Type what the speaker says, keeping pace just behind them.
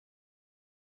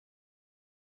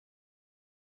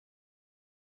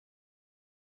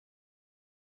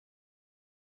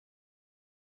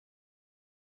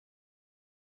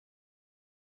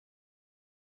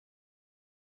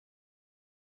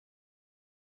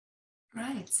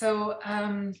Right. So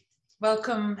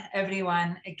welcome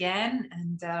everyone again,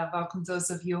 and welcome those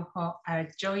of you who are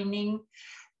joining.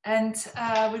 And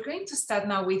we're going to start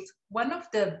now with one of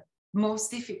the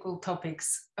most difficult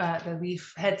topics that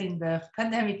we've had in the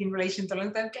pandemic in relation to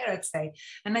long-term care, I'd say.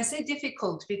 And I say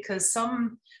difficult because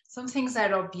some things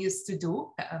are obvious to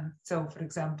do. So, for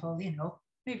example,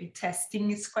 maybe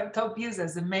testing is quite obvious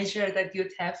as a measure that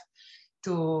you'd have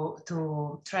to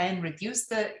try and reduce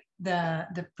the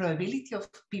probability of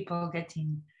people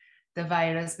getting the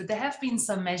virus. But there have been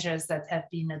some measures that have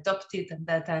been adopted and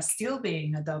that are still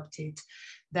being adopted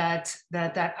that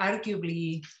are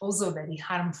arguably also very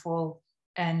harmful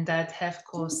and that have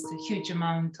caused a huge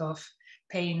amount of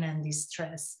pain and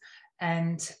distress.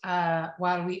 And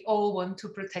while we all want to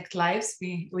protect lives,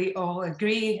 we all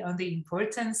agree on the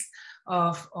importance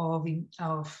of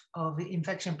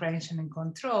infection prevention and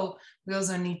control. We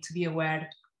also need to be aware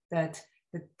that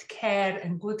the care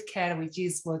and good care, which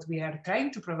is what we are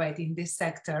trying to provide in this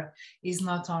sector, is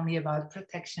not only about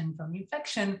protection from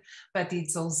infection, but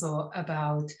it's also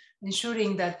about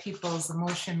ensuring that people's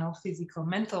emotional, physical,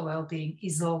 mental well-being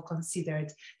is all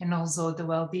considered, and also the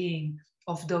well-being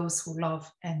of those who love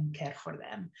and care for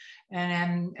them.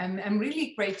 And I'm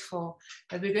really grateful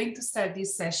that we're going to start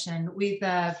this session with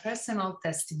a personal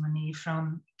testimony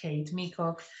from Kate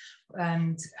Meacock,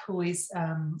 and who is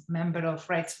a member of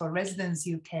Rights for Residents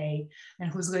UK,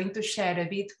 and who's going to share a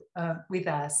bit with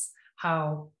us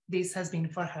how this has been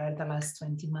for her the last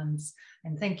 20 months.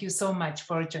 And thank you so much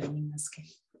for joining us,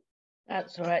 Kate.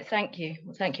 That's all right. Thank you.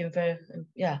 Well, thank you for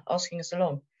asking us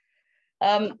along.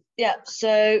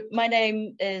 So my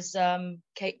name is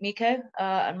Kate Meacock,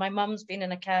 and my mum's been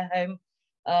in a care home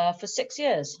for 6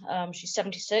 years. She's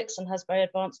 76 and has very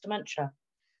advanced dementia.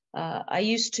 I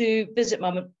used to visit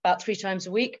mum about 3 times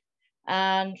a week,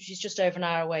 and she's just over an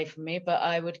hour away from me, but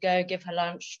I would go give her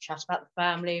lunch, chat about the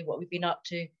family, what we've been up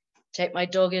to, take my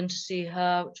dog in to see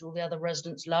her, which all the other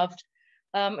residents loved,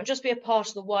 and just be a part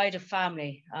of the wider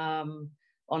family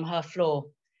on her floor.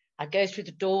 I'd go through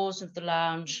the doors of the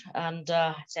lounge and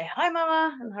say, "Hi,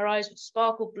 Mama," and her eyes would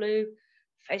sparkle blue,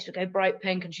 face would go bright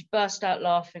pink, and she'd burst out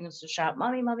laughing and sort of shout,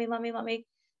 "Mummy, Mummy, Mummy, Mummy."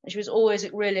 And she was always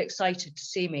really excited to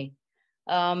see me.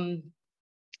 And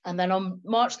then on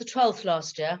March the 12th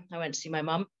last year, I went to see my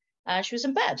mum, and she was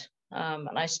in bed.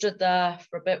 And I stood there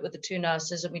for a bit with the 2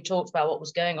 nurses, and we talked about what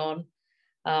was going on,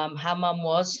 how mum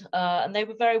was, and they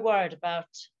were very worried about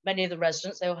many of the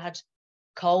residents. They all had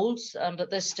colds, and at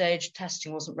this stage,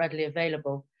 testing wasn't readily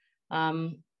available.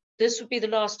 This would be the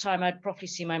last time I'd properly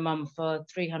see my mum for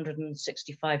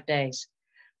 365 days.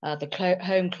 The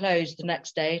home closed the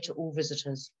next day to all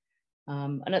visitors.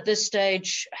 And at this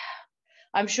stage,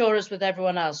 I'm sure, as with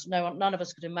everyone else, none of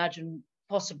us could imagine,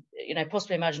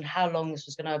 possibly imagine how long this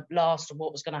was going to last or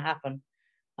what was going to happen.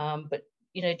 But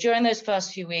during those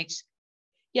first few weeks,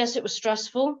 yes, it was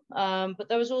stressful, but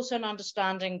there was also an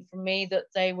understanding from me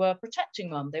that they were protecting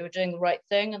mum. They were doing the right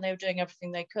thing, and they were doing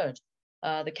everything they could.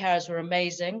 The carers were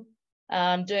amazing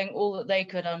and doing all that they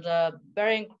could under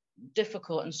very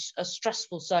difficult and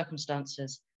stressful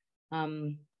circumstances.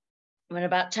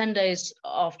 About 10 days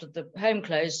after the home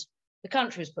closed, the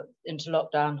country was put into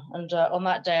lockdown. And on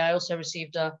that day, I also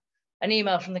received an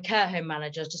email from the care home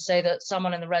manager to say that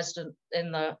one of the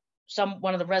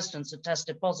residents had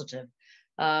tested positive.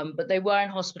 But they were in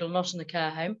hospital, not in the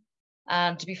care home.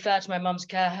 And to be fair to my mum's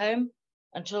care home,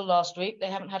 until last week,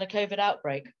 they haven't had a COVID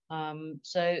outbreak.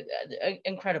 So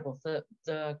incredible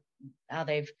how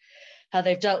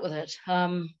they've dealt with it.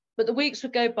 But the weeks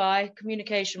would go by.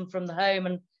 Communication from the home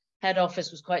and head office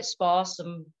was quite sparse,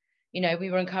 and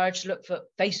we were encouraged to look for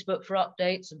Facebook for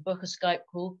updates and book a Skype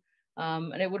call.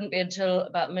 And it wouldn't be until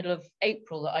about the middle of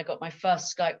April that I got my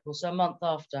first Skype call, so a month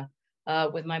after,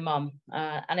 with my mum.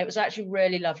 And it was actually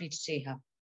really lovely to see her.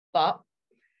 But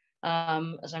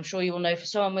as I'm sure you will know, for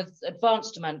someone with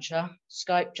advanced dementia,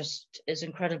 Skype just is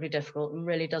incredibly difficult and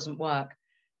really doesn't work.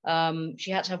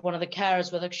 She had to have one of the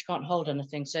carers with her because she can't hold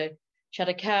anything. So she had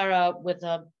a carer with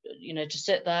her, to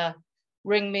sit there,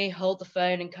 ring me, hold the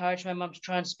phone, encourage my mum to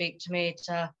try and speak to me,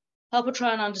 to help her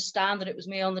try and understand that it was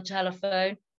me on the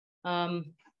telephone. And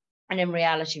in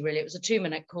reality, really, it was a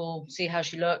 2-minute call, see how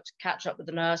she looked, catch up with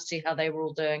the nurse, see how they were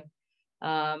all doing.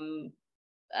 And,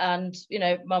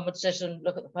 mum would sit and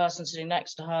look at the person sitting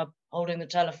next to her, holding the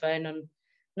telephone, and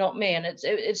not me. And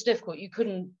it's difficult.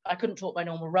 I couldn't talk my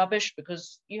normal rubbish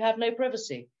because you have no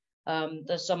privacy.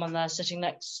 There's someone there sitting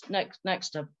next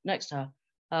to her.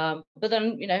 But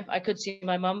then, I could see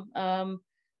my mum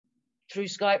through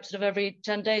Skype sort of every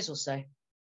 10 days or so.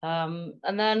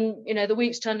 And then, the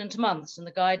weeks turned into months, and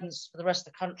the guidance for the rest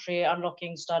of the country,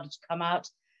 unlocking, started to come out.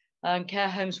 and care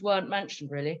homes weren't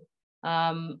mentioned really.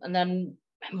 And then,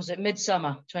 was it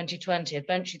midsummer 2020,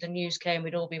 eventually the news came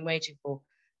we'd all been waiting for,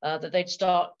 that they'd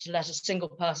start to let a single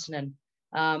person in.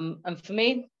 And for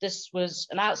me, this was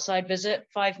an outside visit,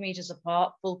 5 meters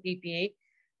apart, full PPE.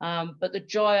 But the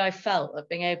joy I felt at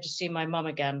being able to see my mum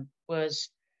again was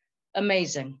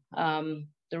amazing.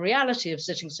 The reality of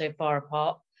sitting so far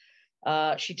apart,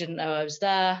 she didn't know I was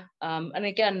there. And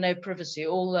again, no privacy.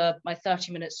 All my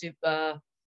 30-minute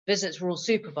visits were all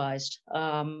supervised.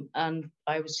 And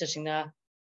I was sitting there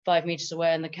 5 meters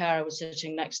away, and the carer was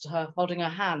sitting next to her, holding her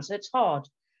hand. So it's hard.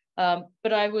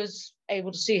 But I was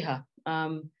able to see her.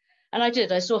 And I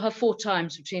did. I saw her 4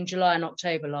 times between July and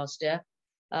October last year,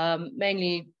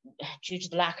 mainly due to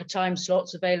the lack of time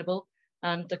slots available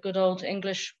and the good old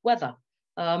English weather.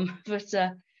 But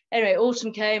anyway,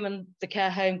 autumn came and the care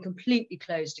home completely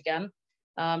closed again.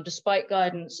 Despite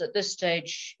guidance at this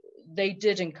stage, they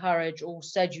did encourage or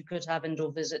said you could have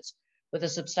indoor visits with a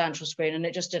substantial screen, and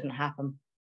it just didn't happen.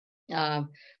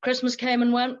 Christmas came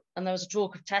and went, and there was a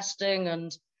talk of testing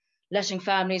and letting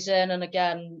families in, and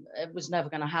again, it was never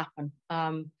going to happen.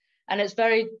 And it's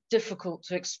very difficult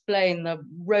to explain the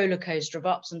roller coaster of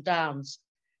ups and downs,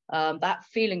 that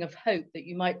feeling of hope that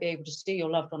you might be able to see your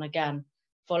loved one again,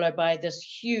 followed by this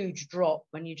huge drop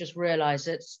when you just realize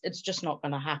it's just not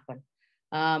going to happen.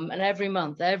 And every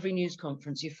month, every news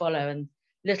conference you follow, and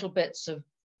little bits of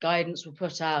guidance were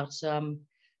put out.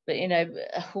 But, you know,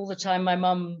 all the time my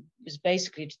mum was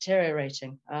basically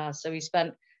deteriorating. So we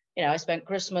spent, you know, I spent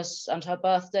Christmas and her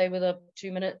birthday with a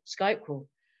 2-minute Skype call.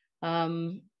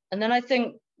 And then I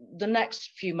think the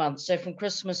next few months, so from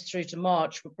Christmas through to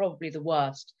March, were probably the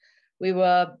worst. We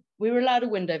were allowed a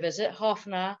window visit, half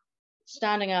an hour,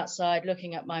 standing outside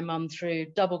looking at my mum through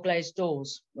double glazed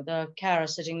doors with a carer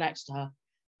sitting next to her.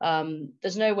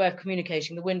 There's no way of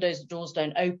communicating. The windows, the doors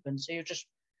don't open, so you're just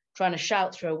trying to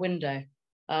shout through a window.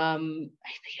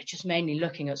 You're just mainly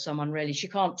looking at someone, really. She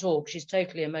can't talk. She's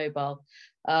totally immobile.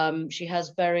 She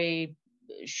has very,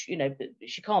 you know,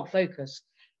 she can't focus.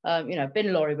 You know,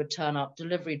 bin lorry would turn up,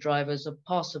 delivery drivers, a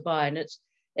passerby, and it's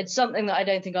something that I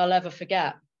don't think I'll ever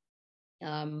forget.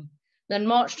 Then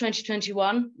March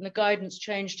 2021, the guidance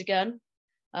changed again,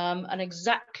 and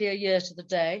exactly a year to the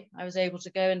day, I was able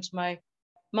to go into my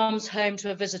mum's home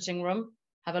to a visiting room,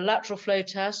 have a lateral flow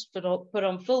test, put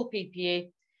on full PPE,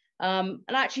 and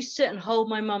actually sit and hold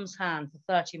my mum's hand for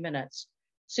 30 minutes,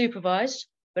 supervised,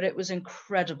 but it was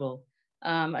incredible.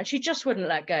 And she just wouldn't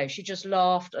let go. She just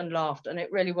laughed and laughed, and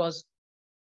it really was,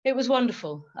 it was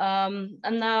wonderful. And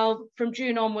now from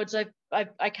June onwards,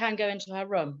 I can go into her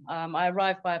room. I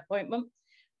arrive by appointment.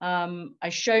 I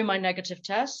show my negative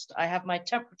test. I have my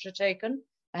temperature taken.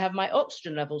 I have my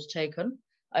oxygen levels taken.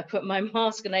 I put my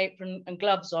mask and apron and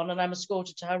gloves on, and I'm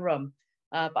escorted to her room.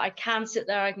 But I can sit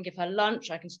there. I can give her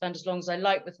lunch. I can spend as long as I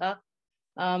like with her.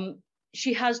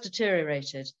 She has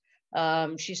deteriorated.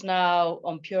 She's now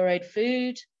on pureed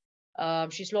food.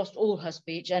 She's lost all her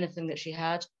speech, anything that she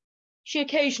had. She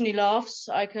occasionally laughs.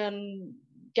 I can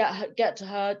get to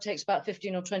her. It takes about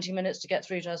 15 or 20 minutes to get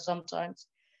through to her sometimes.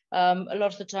 A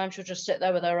lot of the time she'll just sit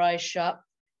there with her eyes shut.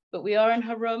 But we are in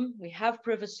her room. We have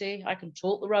privacy. I can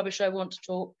talk the rubbish I want to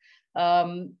talk.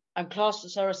 I'm classed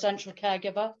as her essential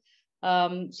caregiver.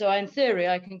 So in theory,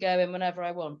 I can go in whenever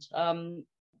I want.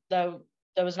 Though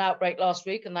there was an outbreak last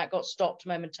week and that got stopped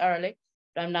momentarily,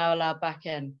 but I'm now allowed back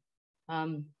in.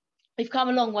 We've come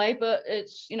a long way, but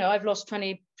it's, you know, I've lost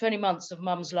 20 months of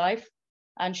mum's life,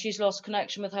 and she's lost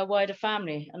connection with her wider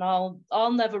family. And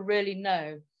I'll never really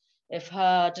know if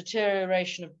her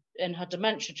deterioration in her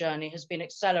dementia journey has been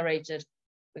accelerated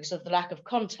because of the lack of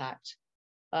contact.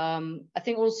 I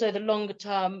think also the longer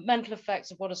term mental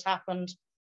effects of what has happened,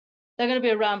 they're going to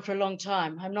be around for a long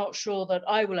time. I'm not sure that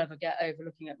I will ever get over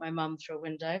looking at my mum through a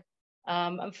window.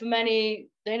 And for many,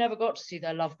 they never got to see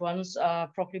their loved ones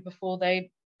properly before they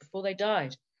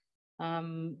died.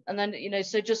 And then, you know,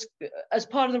 so just as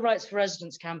part of the Rights for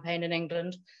Residents campaign in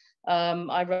England,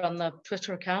 I run the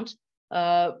Twitter account.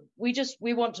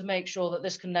 We want to make sure that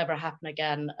this can never happen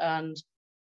again, and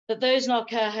that those in our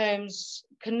care homes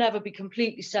can never be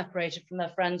completely separated from their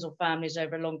friends or families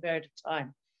over a long period of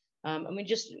time. And we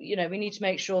just, you know, we need to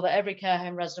make sure that every care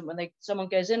home resident, when someone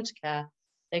goes into care,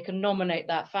 they can nominate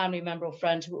that family member or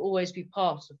friend who will always be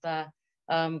part of their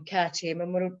care team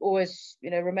and will always, you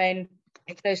know, remain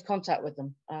in close contact with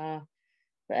them.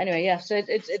 But anyway, yeah. So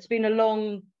it's been a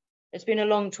long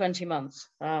 20 months.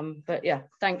 But yeah,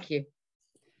 thank you.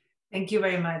 Thank you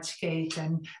very much, Kate.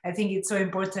 And I think it's so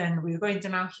important. We're going to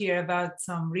now hear about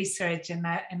some research, and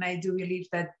I do believe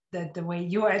that the way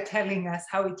you are telling us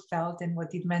how it felt and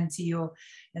what it meant to you,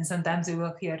 and sometimes we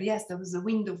will hear, yes, there was a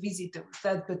window visit, there was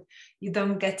that, but you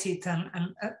don't get it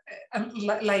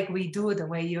like we do, the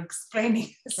way you're explaining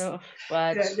the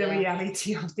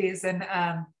reality of this. And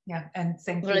yeah, and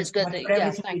thank you it's good for that,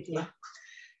 everything thank you you. do.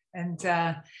 And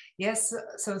yes,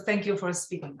 so thank you for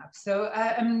speaking up. So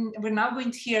we're now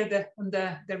going to hear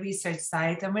the research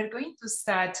side, and we're going to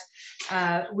start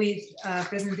with a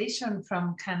presentation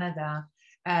from Canada,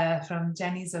 from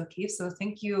Janice or Keefe. So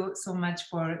thank you so much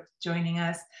for joining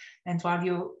us. And while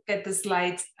you get the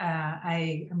slides,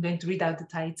 I am going to read out the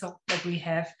title that we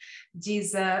have.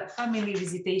 These family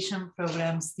visitation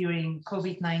programs during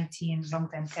COVID-19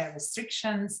 long-term care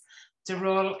restrictions, the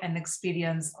role and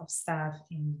experience of staff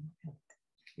in health.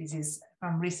 This is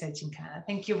from research in Canada.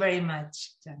 Thank you very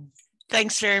much, Janice.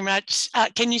 Thanks very much.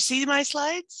 Can you see my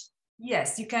slides?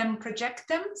 Yes, you can project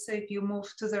them. So if you move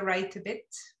to the right a bit,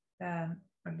 where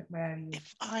are you?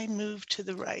 If I move to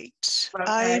the right,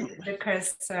 well, the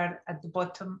cursor at the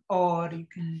bottom, or you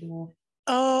can do.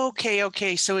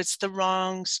 Okay. So it's the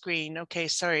wrong screen. Okay,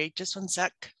 sorry, just one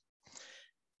sec.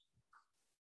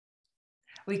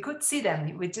 We could see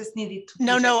them. We just needed to.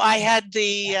 No, I had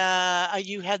the,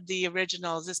 you had the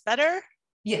original. Is this better?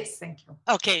 Yes, thank you.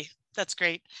 Okay, that's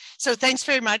great. So thanks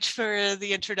very much for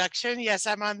the introduction. Yes,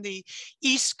 I'm on the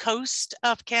east coast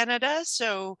of Canada.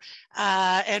 So,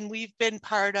 and we've been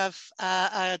part of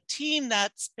a team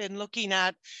that's been looking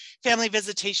at family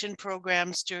visitation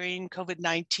programs during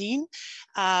COVID-19.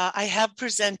 I have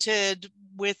presented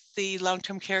with the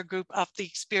long-term care group of the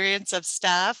experience of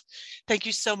staff. Thank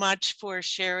you so much for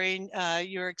sharing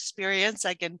your experience.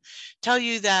 I can tell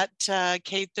you that,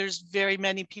 Kate, there's very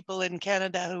many people in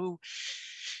Canada who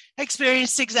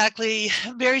experienced exactly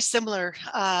very similar,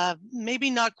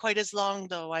 maybe not quite as long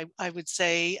though, I would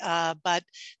say, but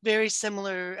very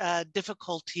similar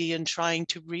difficulty in trying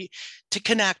to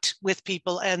connect with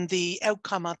people, and the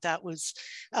outcome of that was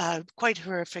quite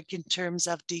horrific in terms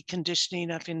of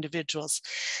deconditioning of individuals.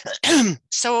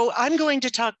 So I'm going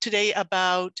to talk today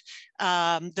about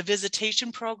the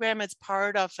visitation program as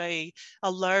part of a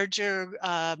larger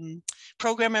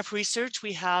program of research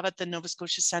we have at the Nova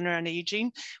Scotia Centre on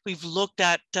Aging. We've looked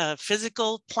at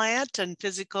physical plant and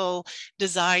physical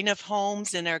design of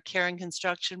homes in our care and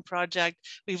construction project.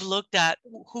 We've looked at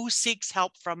who seeks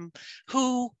help from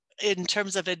who in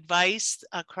terms of advice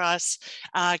across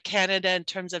Canada in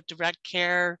terms of direct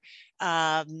care,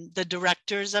 the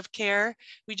directors of care.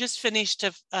 We just finished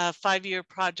a 5-year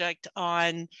project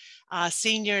on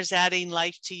seniors adding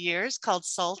life to years called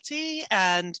SALTI.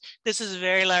 And this is a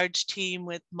very large team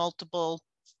with multiple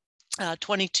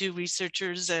 22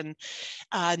 researchers and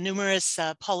numerous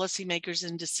policymakers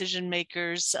and decision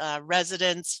makers,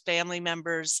 residents, family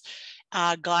members,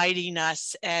 guiding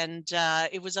us. And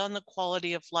it was on the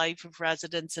quality of life of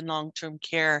residents in long-term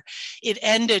care. It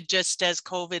ended just as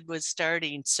COVID was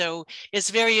starting. So it's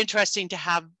very interesting to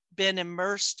have been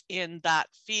immersed in that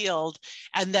field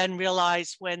and then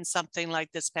realize when something like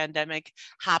this pandemic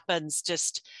happens,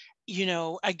 just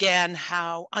again,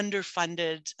 how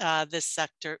underfunded this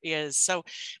sector is. So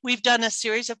we've done a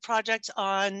series of projects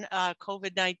on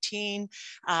COVID-19.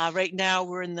 Right now,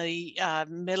 we're in the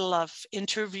middle of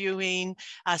interviewing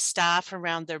staff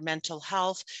around their mental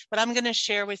health. But I'm going to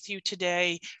share with you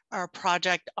today our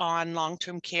project on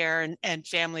long-term care and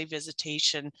family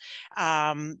visitation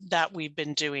that we've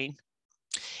been doing.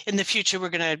 In the future, we're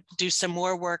going to do some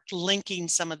more work linking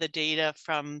some of the data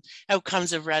from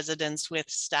outcomes of residents with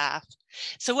staff.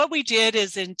 So what we did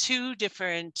is in 2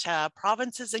 different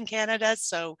provinces in Canada.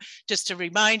 So just a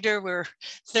reminder, we're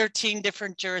 13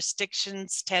 different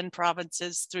jurisdictions, 10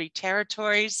 provinces, 3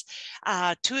 territories.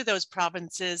 2 of those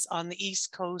provinces on the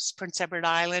East Coast, Prince Edward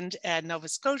Island and Nova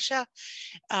Scotia.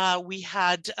 We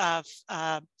had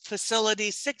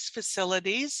 6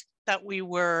 facilities that we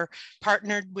were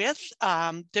partnered with,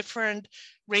 different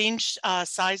range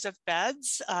size of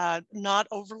beds, not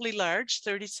overly large,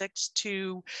 36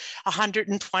 to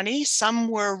 120. Some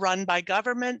were run by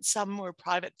government, some were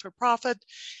private for profit,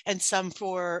 and some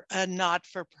for not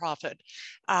for profit.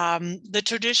 The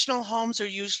traditional homes are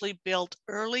usually built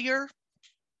earlier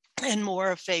and more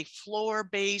of a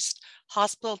floor-based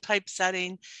hospital type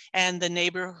setting, and the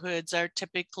neighborhoods are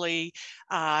typically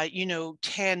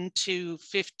 10 to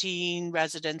 15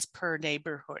 residents per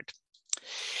neighborhood.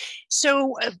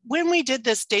 So when we did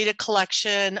this data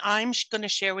collection, I'm going to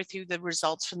share with you the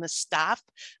results from the staff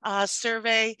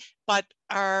survey, but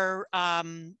our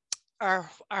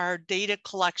our data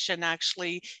collection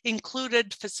actually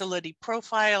included facility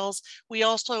profiles. We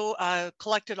also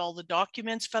collected all the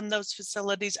documents from those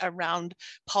facilities around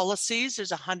policies.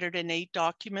 There's 108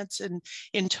 documents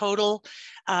in total.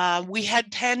 We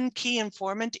had 10 key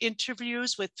informant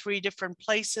interviews with 3 different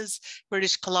places: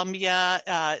 British Columbia,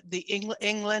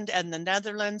 England, and the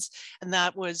Netherlands. And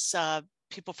that was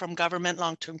people from government,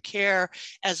 long-term care,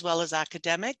 as well as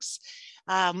academics.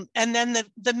 And then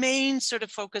the main sort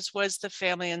of focus was the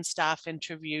family and staff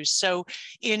interviews. So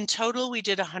in total, we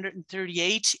did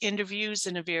 138 interviews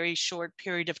in a very short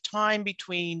period of time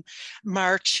between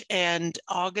March and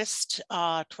August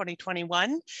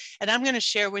 2021. And I'm going to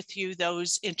share with you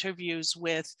those interviews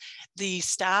with the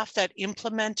staff that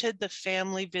implemented the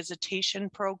family visitation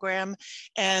program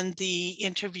and the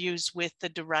interviews with the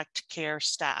direct care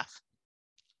staff.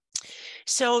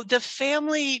 So the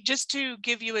family, just to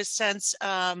give you a sense,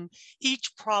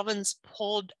 each province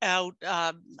pulled out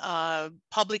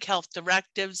public health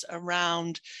directives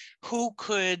around who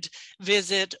could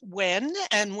visit when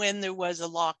and when there was a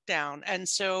lockdown. And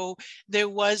so there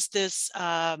was this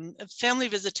family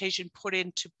visitation put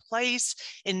into place.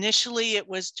 Initially, it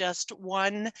was just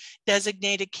one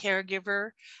designated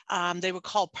caregiver. They were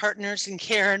called partners in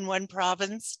care in one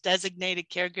province, designated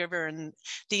caregiver in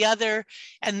the other.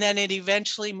 And then it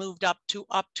eventually moved up to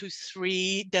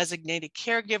 3 designated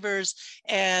caregivers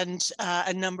and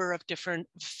a number of different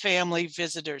family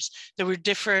visitors. There were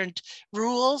different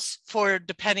rules for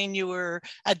depending you were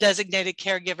a designated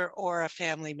caregiver or a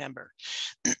family member.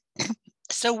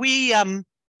 So I'm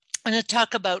going to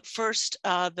talk about first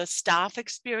the staff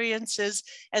experiences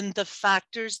and the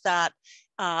factors that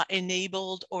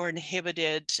enabled or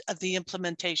inhibited the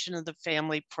implementation of the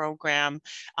family program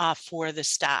for the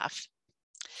staff.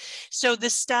 So the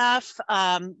staff,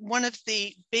 one of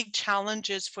the big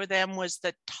challenges for them was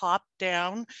the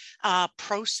top-down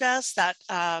process that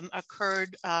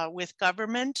occurred with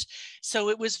government. So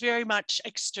it was very much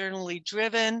externally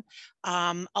driven.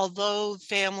 Although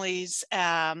families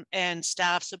and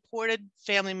staff supported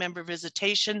family member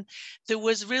visitation, there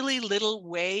was really little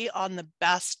way on the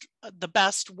best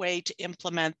way to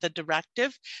implement the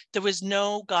directive. There was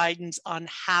no guidance on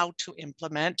how to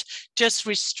implement, just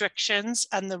restrictions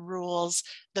and the rules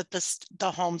that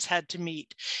the homes had to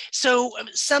meet. So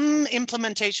some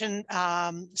implementation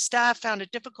staff found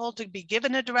it difficult to be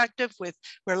given a directive with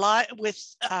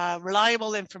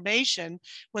reliable information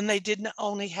when they didn't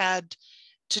only had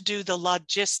to do the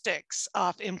logistics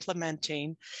of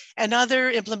implementing. And other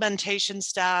implementation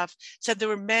staff said there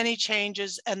were many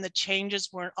changes and the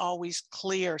changes weren't always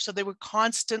clear. So they were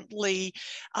constantly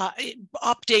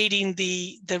updating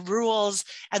the rules,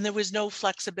 and there was no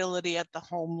flexibility at the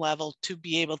home level to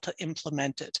be able to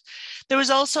implement it. There was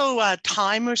also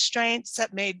time restraints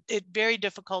that made it very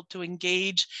difficult to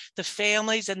engage the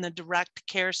families and the direct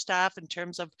care staff in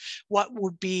terms of what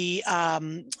would be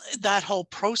that whole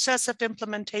process of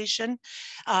implementation.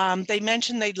 They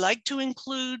mentioned they'd like to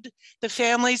include the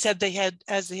families as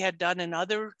they had done in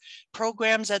other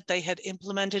programs that they had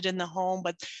implemented in the home,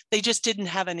 but they just didn't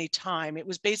have any time. It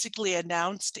was basically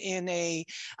announced in a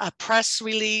press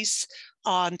release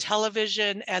on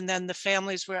television, and then the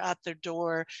families were at their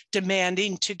door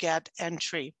demanding to get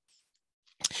entry.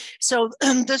 So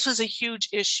this was a huge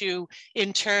issue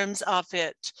in terms of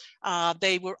it.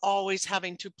 They were always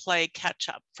having to play catch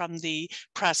up from the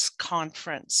press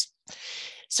conference.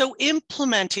 So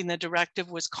implementing the directive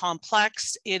was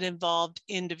complex. It involved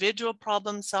individual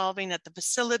problem solving at the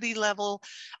facility level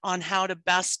on how to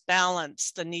best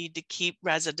balance the need to keep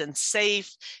residents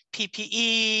safe,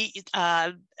 PPE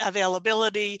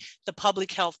availability, the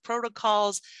public health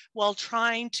protocols, while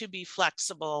trying to be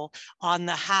flexible on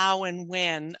the how and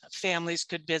when families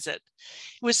could visit.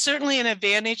 It was certainly an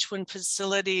advantage when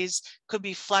facilities could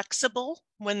be flexible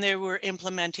when they were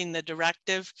implementing the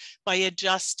directive by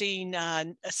adjusting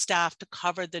staff to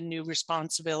cover the new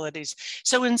responsibilities.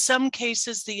 So in some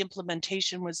cases, the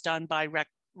implementation was done by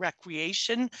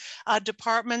recreation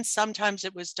departments. Sometimes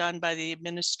it was done by the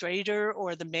administrator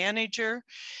or the manager.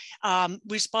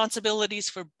 Responsibilities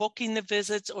for booking the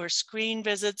visits or screen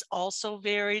visits also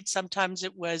varied. Sometimes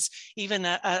it was even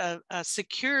a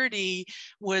security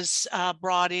was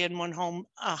brought in. One home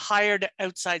hired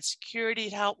outside security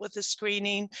to help with the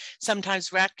screening.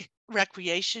 Sometimes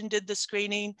Recreation did the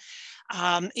screening.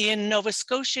 In Nova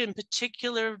Scotia in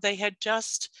particular, they had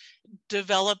just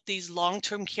developed these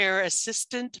long-term care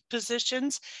assistant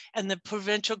positions, and the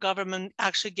provincial government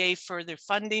actually gave further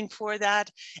funding for that.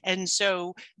 And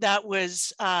so that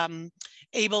was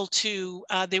able to,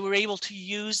 they were able to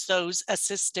use those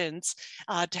assistants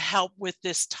to help with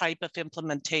this type of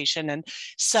implementation. And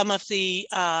some of the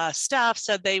staff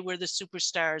said they were the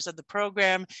superstars of the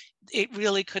program. It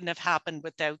really couldn't have happened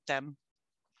without them.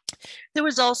 There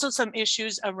was also some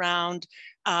issues around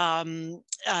the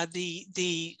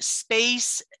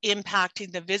space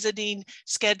impacting the visiting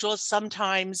schedule.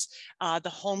 Sometimes the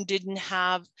home didn't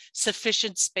have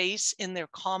sufficient space in their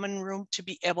common room to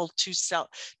be able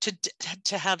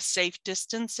to have safe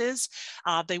distances.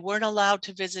 They weren't allowed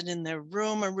to visit in their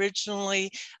room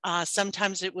originally.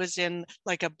 Sometimes it was in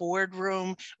like a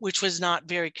boardroom, which was not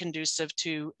very conducive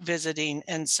to visiting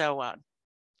and so on.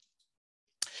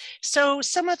 So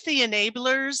some of the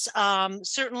enablers,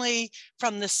 certainly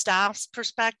from the staff's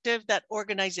perspective, that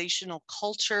organizational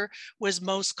culture was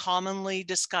most commonly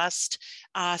discussed,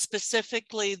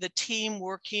 specifically the team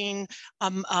working,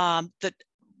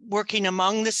 working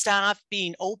among the staff,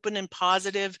 being open and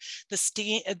positive,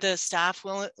 the staff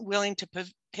willing to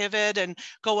pivot and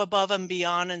go above and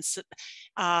beyond and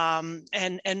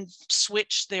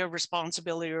switch their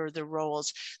responsibility or their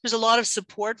roles. There's a lot of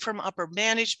support from upper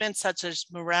management, such as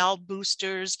morale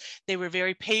boosters. They were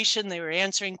very patient. They were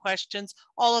answering questions.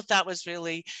 All of that was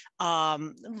really,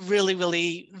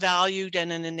 really valued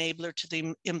and an enabler to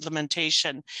the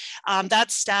implementation.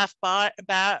 That staff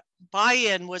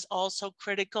buy-in was also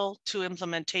critical to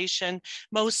implementation.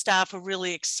 Most staff were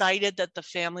really excited that the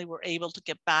family were able to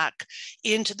get back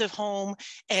into the home,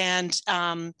 and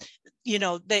you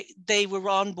know, they were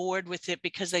on board with it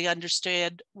because they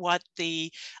understood what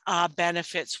the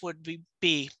benefits would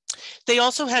be. They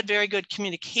also had very good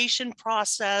communication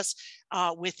process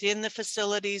within the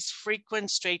facilities.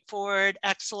 Frequent, straightforward,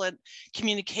 excellent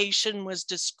communication was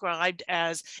described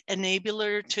as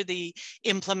enabler to the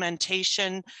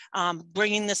implementation,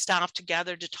 bringing the staff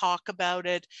together to talk about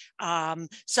it.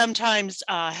 Sometimes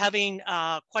having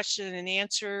question and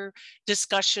answer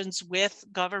discussions with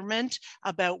government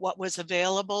about what was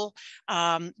available.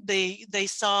 They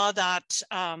saw that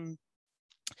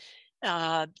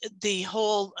the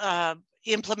whole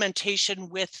implementation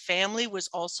with family was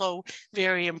also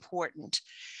very important.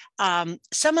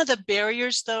 Some of the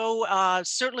barriers, though,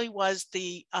 certainly was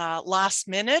the last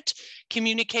minute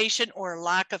communication or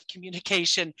lack of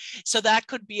communication. So that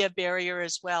could be a barrier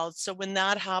as well. So when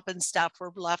that happened, staff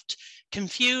were left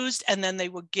confused, and then they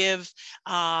would give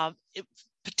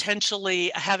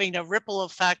potentially having a ripple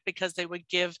effect because they would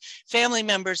give family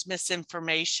members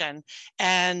misinformation,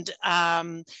 and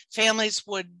families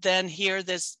would then hear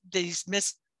these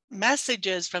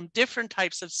messages from different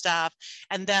types of staff,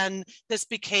 and then this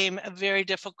became very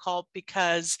difficult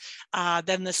because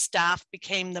then the staff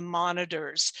became the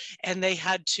monitors, and they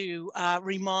had to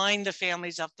remind the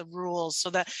families of the rules, so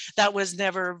that was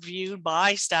never viewed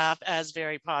by staff as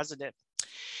very positive.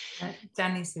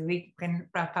 Janice, we can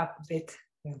wrap up a bit.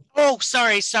 Oh,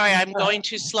 sorry, I'm going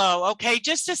too slow. Okay,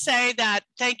 just to say that,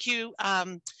 thank you.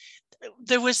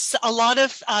 There was a lot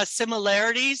of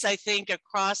similarities, I think,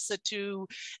 across the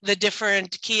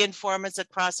different key informants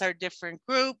across our different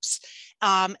groups.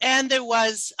 And there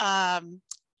was a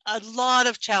lot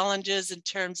of challenges in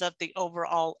terms of the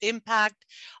overall impact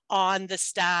on the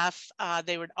staff.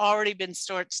 They had already been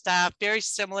short-staffed, very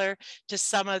similar to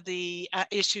some of the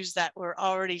issues that were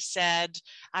already said.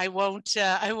 I won't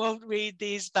read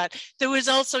these, but there was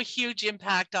also huge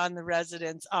impact on the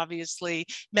residents. Obviously,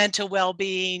 mental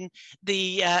well-being,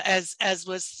 as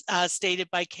was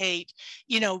stated by Kate.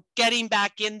 You know, getting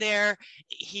back in there,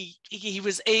 he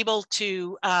was able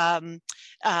to.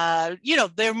 You know,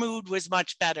 their mood was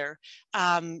much better.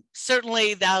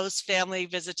 Certainly, those family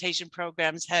visitation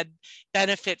programs had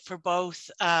benefit for both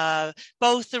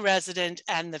the resident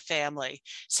and the family.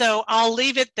 So I'll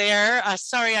leave it there.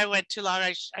 Sorry, I went too long.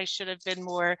 I should have been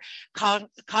more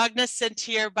cognizant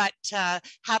here, but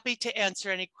happy to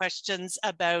answer any questions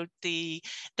about the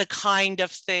kind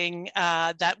of thing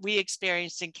that we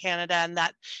experienced in Canada, and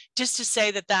that just to say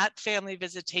that family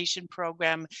visitation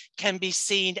program can be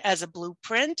seen as a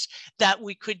blueprint that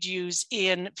we could use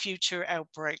in future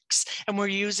outbreaks. And we're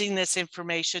using this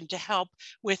information to help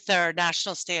with our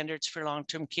national standards for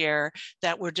long-term care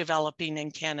that we're developing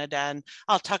in Canada. And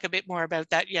I'll talk a bit more about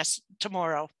that, yes,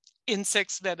 tomorrow in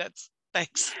 6 minutes.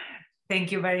 Thanks.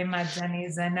 Thank you very much,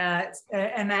 Janice. And I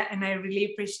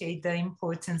really appreciate the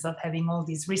importance of having all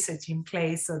this research in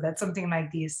place so that something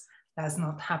like this does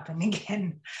not happen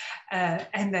again.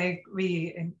 And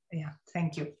yeah,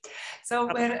 thank you. So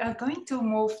we're going to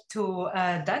move to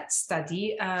that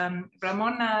study.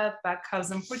 Ramona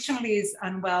Backhaus, unfortunately, is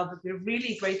unwell, but we're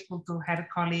really grateful to her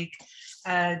colleague,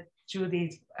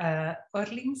 Judith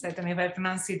Orlings, I don't know if I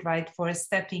pronounced it right, for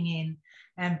stepping in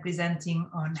and presenting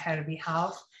on her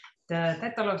behalf. The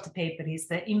title of the paper is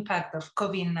The Impact of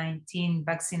COVID-19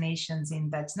 Vaccinations in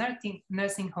Dutch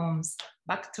Nursing Homes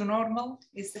Back to Normal,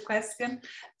 is the question.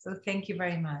 So thank you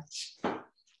very much. Thank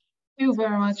you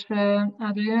very much,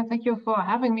 Adriana. Thank you for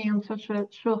having me on such a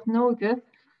short notice.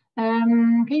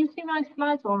 Can you see my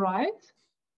slides all right?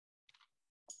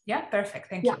 Yeah, perfect.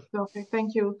 Thank you. Yeah, perfect.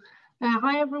 Thank you.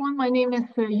 Hi, everyone. My name is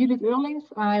Judith Orlings.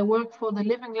 I work for the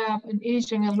Living Lab in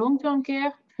Aging and Long-Term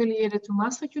Care, affiliated to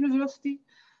Maastricht University.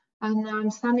 And I'm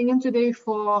standing in today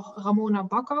for Ramona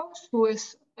Backhaus, who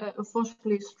is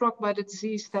unfortunately struck by the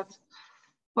disease that,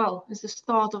 well, is the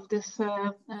start of this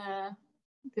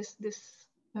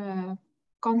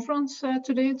conference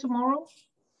today and tomorrow.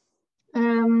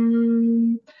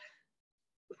 From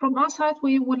our side,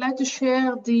 we would like to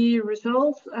share the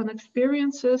results and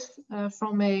experiences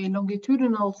from a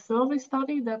longitudinal survey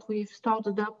study that we've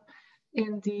started up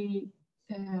in the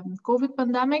COVID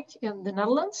pandemic in the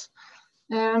Netherlands.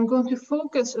 I'm going to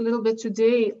focus a little bit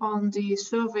today on the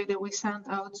survey that we sent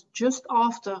out just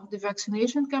after the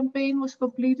vaccination campaign was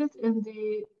completed in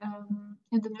the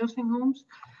nursing homes.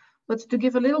 But to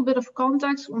give a little bit of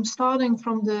context, I'm starting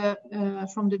from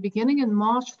the beginning in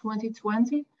March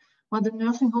 2020, when the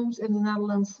nursing homes in the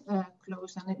Netherlands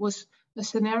closed. And it was a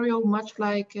scenario much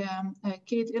like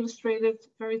Kate illustrated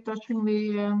very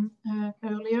touchingly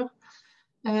earlier.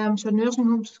 So nursing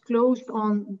homes closed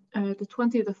on the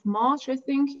 20th of March, I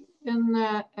think, in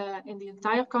the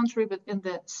entire country, but in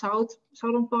the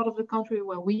southern part of the country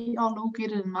where we are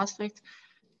located in Maastricht,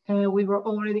 we were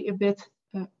already a bit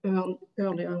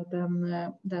earlier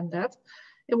than that.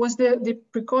 It was the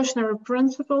precautionary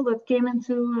principle that came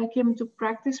into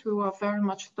practice. We were very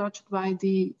much touched by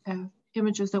the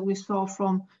images that we saw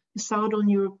from the southern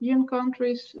European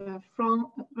countries,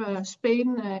 from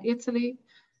Spain, Italy.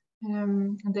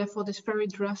 And therefore, this very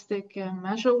drastic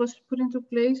measure was put into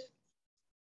place.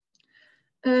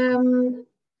 In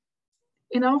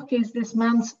our case, this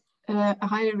meant a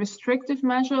highly restrictive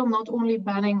measure, not only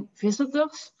banning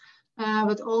visitors,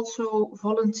 but also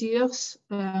volunteers,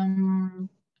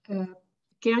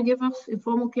 caregivers,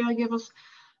 informal caregivers,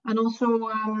 and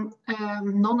also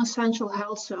non-essential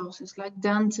health services like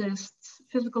dentists,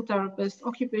 physical therapists,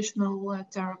 occupational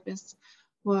therapists,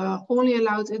 were only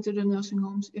allowed into the nursing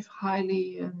homes if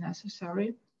highly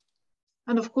necessary.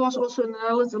 And of course, also in the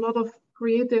Netherlands, a lot of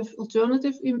creative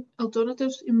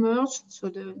alternatives emerged. So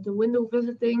the window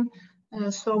visiting,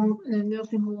 some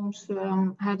nursing homes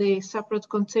had a separate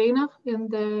container in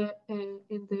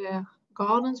the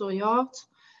gardens or yards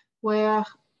where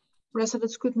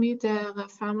residents could meet their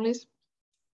families.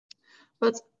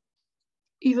 But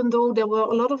even though there were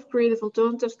a lot of creative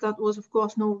alternatives, that was of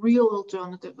course no real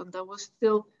alternative, and there was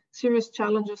still serious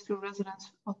challenges to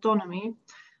residents' autonomy.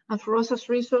 And for us as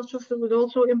researchers, it was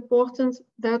also important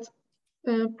that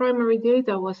primary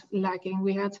data was lacking.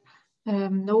 We had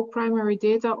no primary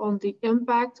data on the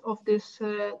impact of this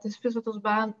visitors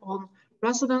ban on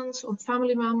residents, on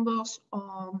family members,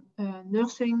 on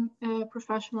nursing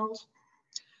professionals.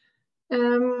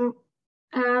 And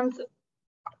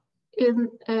in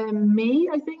May,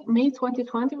 I think, May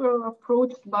 2020, we were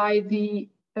approached by the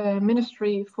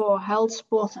Ministry for Health,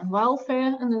 Sport and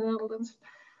Welfare in the Netherlands.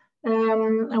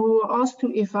 And we were asked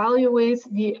to evaluate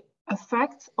the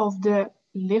effect of the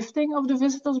lifting of the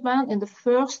visitors ban in the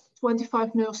first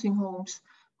 25 nursing homes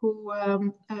who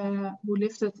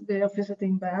lifted their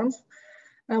visiting bans.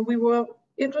 And we were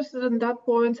interested in that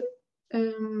point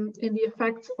in the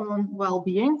effect on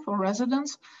well-being for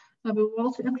residents. And we were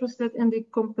also interested in the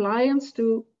compliance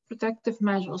to protective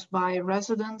measures by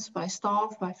residents, by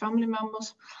staff, by family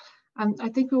members. And I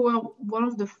think we were one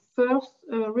of the first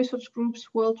research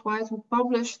groups worldwide who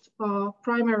published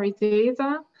primary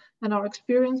data and our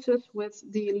experiences with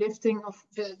the lifting of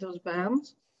visitors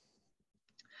bans.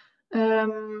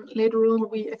 Later on,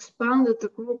 we expanded the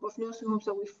group of nursing homes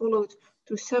that we followed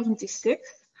to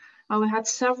 76. And we had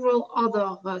several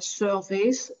other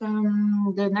surveys.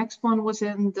 The next one was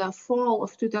in the fall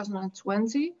of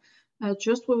 2020.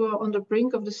 Just we were on the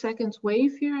brink of the second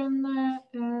wave here in the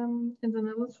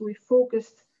Netherlands. We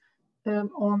focused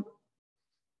on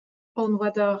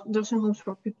whether nursing homes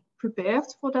were prepared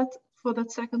for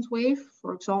that second wave.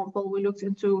 For example, we looked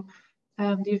into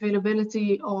the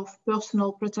availability of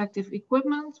personal protective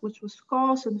equipment, which was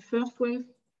scarce in the first wave.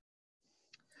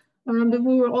 But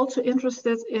we were also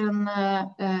interested in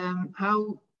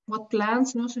what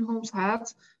plans nursing homes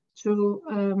had to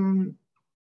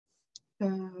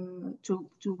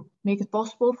make it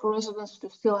possible for residents to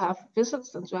still have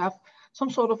visits and to have some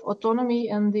sort of autonomy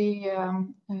in the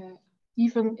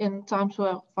even in times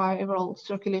where viral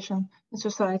circulation in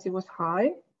society was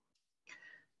high.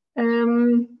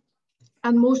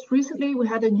 And most recently, we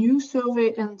had a new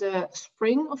survey in the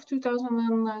spring of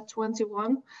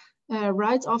 2021,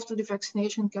 right after the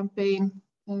vaccination campaign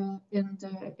in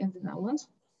the Netherlands.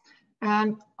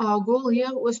 And our goal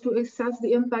here was to assess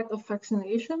the impact of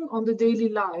vaccination on the daily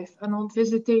life and on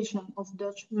visitation of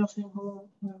Dutch nursing home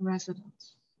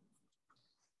residents.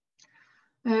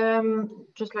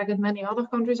 Just like in many other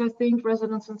countries, I think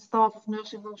residents and staff of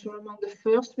nursing homes were among the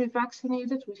first to be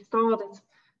vaccinated. We started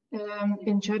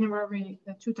in January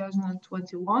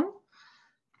 2021.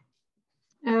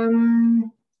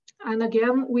 And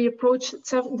again, we approached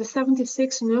the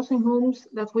 76 nursing homes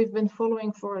that we've been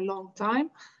following for a long time.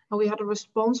 And we had a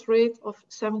response rate of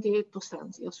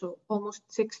 78%. Yeah, so almost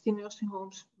 60 nursing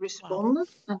homes responded.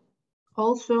 Wow. And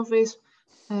all surveys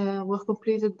were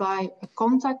completed by a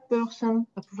contact person,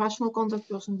 a professional contact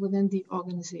person within the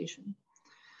organization.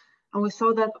 And we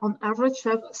saw that on average,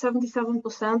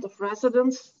 77% of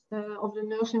residents of the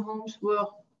nursing homes were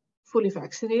fully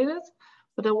vaccinated,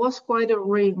 but there was quite a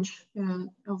range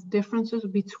of differences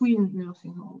between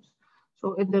nursing homes.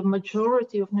 So in the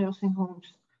majority of nursing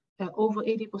homes, over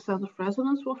 80% of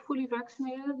residents were fully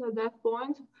vaccinated at that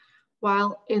point,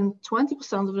 while in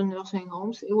 20% of the nursing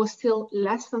homes, it was still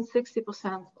less than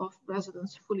 60% of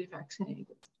residents fully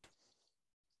vaccinated.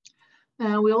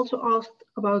 We also asked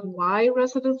about why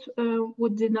residents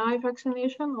would deny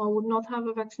vaccination or would not have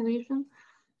a vaccination.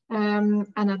 And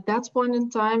at that point in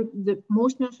time,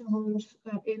 most nursing homes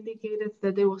indicated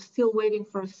that they were still waiting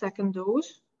for a second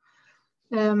dose.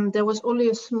 There was only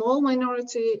a small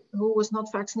minority who was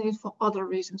not vaccinated for other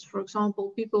reasons. For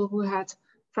example, people who had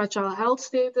fragile health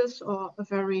status or a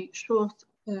very short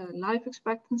life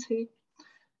expectancy.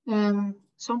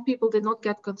 Some people did not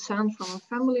get consent from a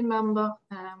family member,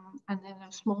 and in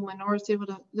a small minority,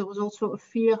 there was also a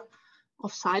fear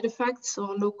of side effects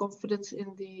or low confidence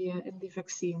in the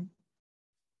vaccine.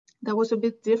 That was a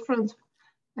bit different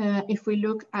if we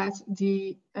look at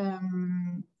the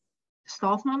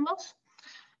staff members.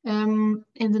 In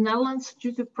the Netherlands,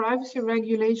 due to privacy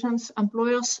regulations,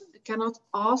 employers cannot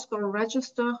ask or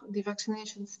register the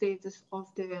vaccination status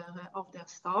of their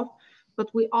staff.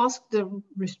 But we asked the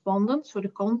respondent, so the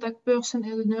contact person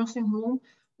in the nursing home,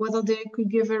 whether they could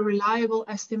give a reliable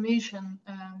estimation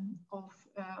of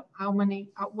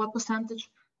what percentage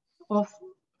of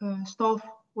staff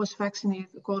was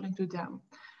vaccinated according to them.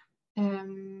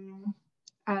 And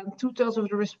 2/3 of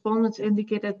the respondents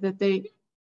indicated that they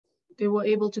were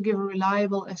able to give a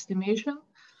reliable estimation.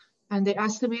 And they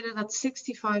estimated that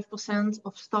 65%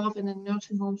 of staff in the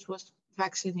nursing homes was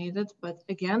vaccinated. But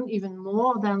again, even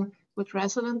more than with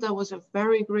residents, there was a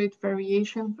very great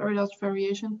variation, very large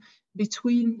variation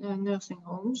between nursing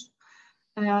homes.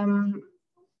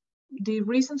 The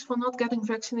reasons for not getting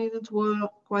vaccinated were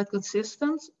quite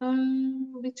consistent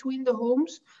between the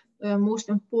homes. Most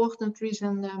important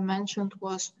reason mentioned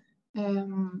was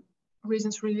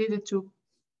reasons related to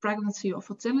pregnancy or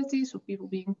fertility, so people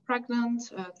being pregnant,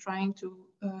 trying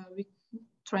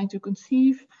to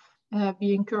conceive,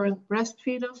 being current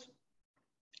breastfeeders.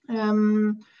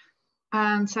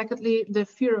 And secondly, the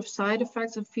fear of side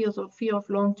effects and fear of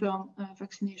long-term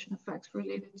vaccination effects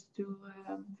related to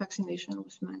vaccination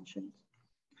was mentioned.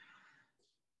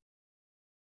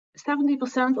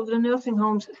 70% of the nursing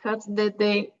homes said that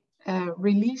they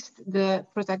released the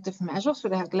protective measures, so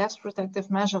they had less protective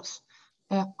measures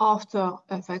after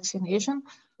vaccination,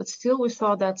 but still we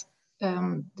saw that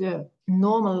the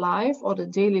normal life or the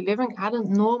daily living hadn't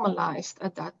normalized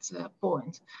at that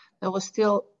point. There was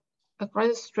still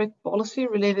quite a strict policy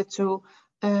related to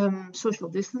social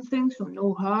distancing, so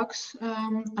no hugs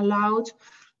allowed.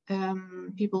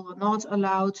 People were not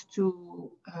allowed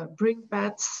to bring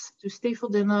pets, to stay for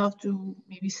dinner, to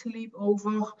maybe sleep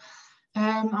over.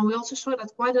 And we also saw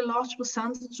that quite a large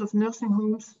percentage of nursing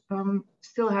homes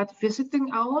still had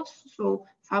visiting hours. So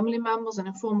family members and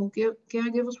informal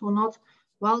caregivers were not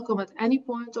welcome at any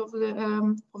point of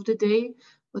the day,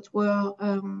 but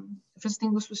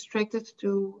visiting was restricted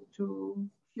to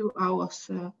a few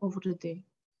hours over the day.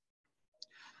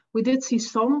 We did see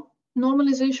some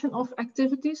normalization of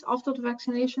activities after the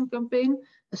vaccination campaign,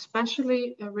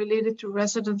 especially related to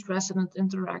resident-resident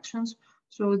interactions.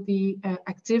 So the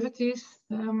activities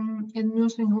in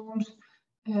nursing homes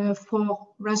for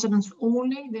residents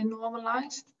only, they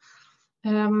normalized.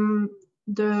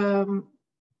 the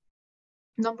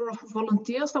number of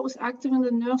volunteers that was active in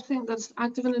the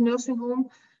nursing home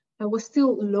was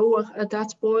still lower at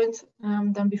that point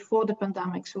than before the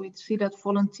pandemic. So we see that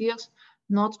volunteers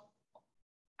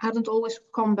hadn't always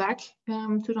come back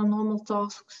to their normal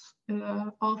tasks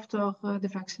after the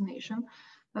vaccination.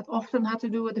 That often had to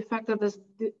do with the fact that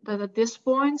at this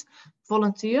point,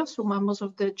 volunteers, so members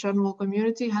of the general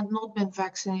community, had not been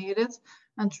vaccinated.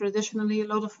 And traditionally, a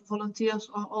lot of volunteers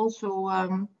are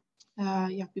also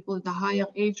people in the higher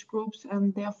age groups,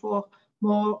 and therefore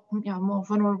more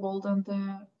vulnerable than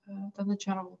the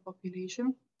general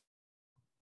population.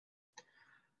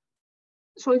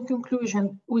 So in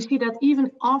conclusion, we see that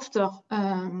even after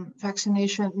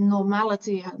vaccination,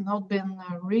 normality had not been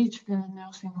reached in the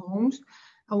nursing homes.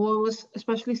 And what was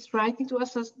especially striking to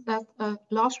us is that a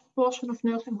large proportion of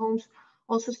nursing homes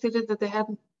also stated that they had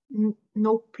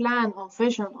no plan or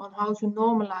vision on how to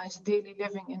normalize daily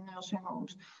living in nursing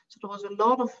homes. So there was a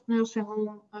lot of nursing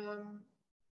home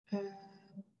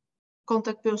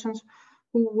contact persons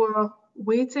who were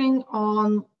waiting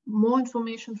on more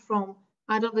information from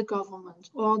either the government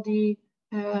or the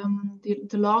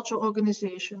larger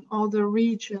organization or the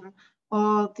region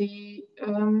or the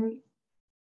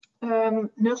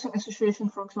nursing association,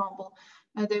 for example.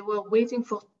 They were waiting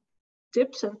for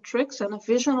tips and tricks and a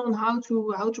vision on how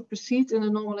to proceed in the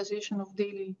normalization of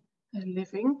daily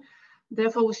living.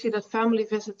 Therefore, we see that family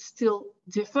visits still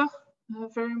differ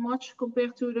very much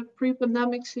compared to the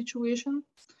pre-pandemic situation.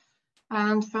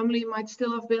 And family might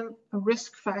still have been a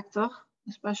risk factor,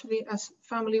 especially as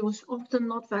family was often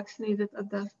not vaccinated at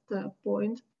that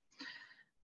point.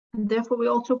 And therefore, we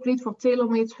also plead for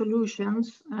tailor-made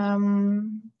solutions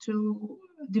to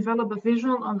develop a vision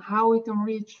on how we can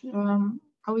reach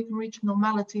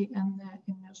normality in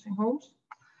nursing homes.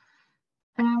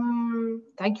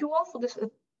 Thank you all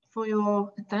for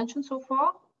your attention so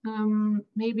far.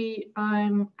 Maybe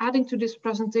I'm adding to this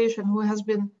presentation who has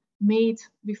been made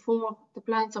before the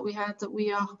plans that we had, that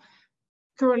we are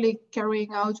currently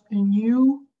carrying out a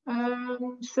new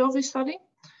survey study.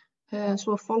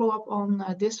 So a follow-up on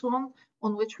this one,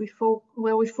 on which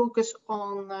where we focus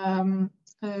on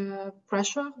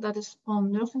pressure that is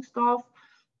on nursing staff,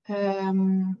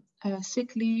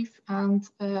 sick leave, and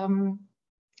in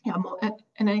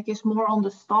any case more on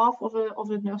the staff of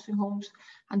the nursing homes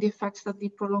and the effects that the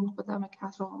prolonged pandemic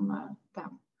has on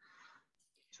them.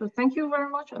 So thank you very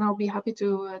much, and I'll be happy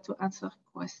to answer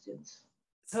questions.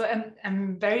 So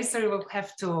I'm very sorry we'll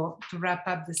have to wrap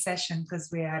up the session because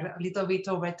we are a little bit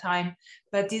over time,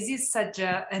 but this is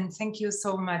and thank you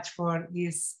so much for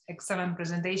these excellent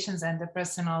presentations and the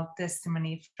personal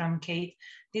testimony from Kate.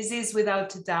 This is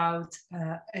without a doubt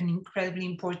an incredibly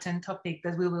important topic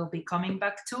that we will be coming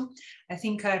back to. I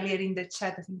think earlier in the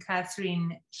chat, I think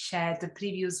Catherine shared the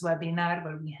previous webinar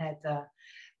where we had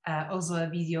also a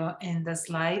video and the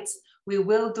slides. We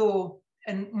will do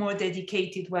more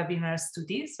dedicated webinars to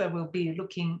this, where we'll be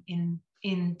looking in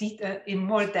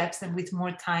more depth and with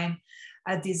more time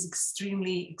at this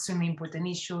extremely important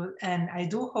issue. And I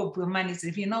do hope we'll manage,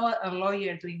 if you know a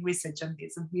lawyer doing research on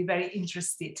this, I'd be very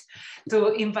interested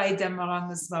to invite them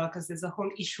along as well, because there's a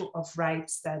whole issue of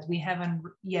rights that we haven't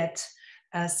yet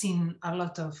seen a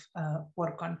lot of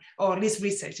work on, or at least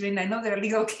research. I mean, I know there are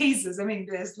legal cases, I mean,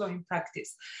 there's law in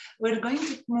practice. We're going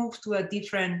to move to a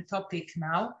different topic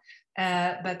now.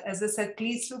 But as I said,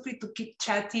 please feel free to keep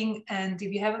chatting. And if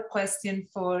you have a question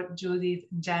for Judith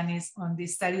and Janice on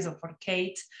these studies, or for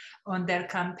Kate on their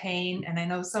campaign, and I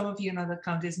know some of you in other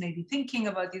countries may be thinking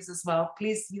about this as well,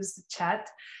 please use the chat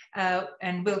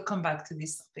and we'll come back to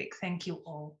this topic. Thank you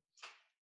all.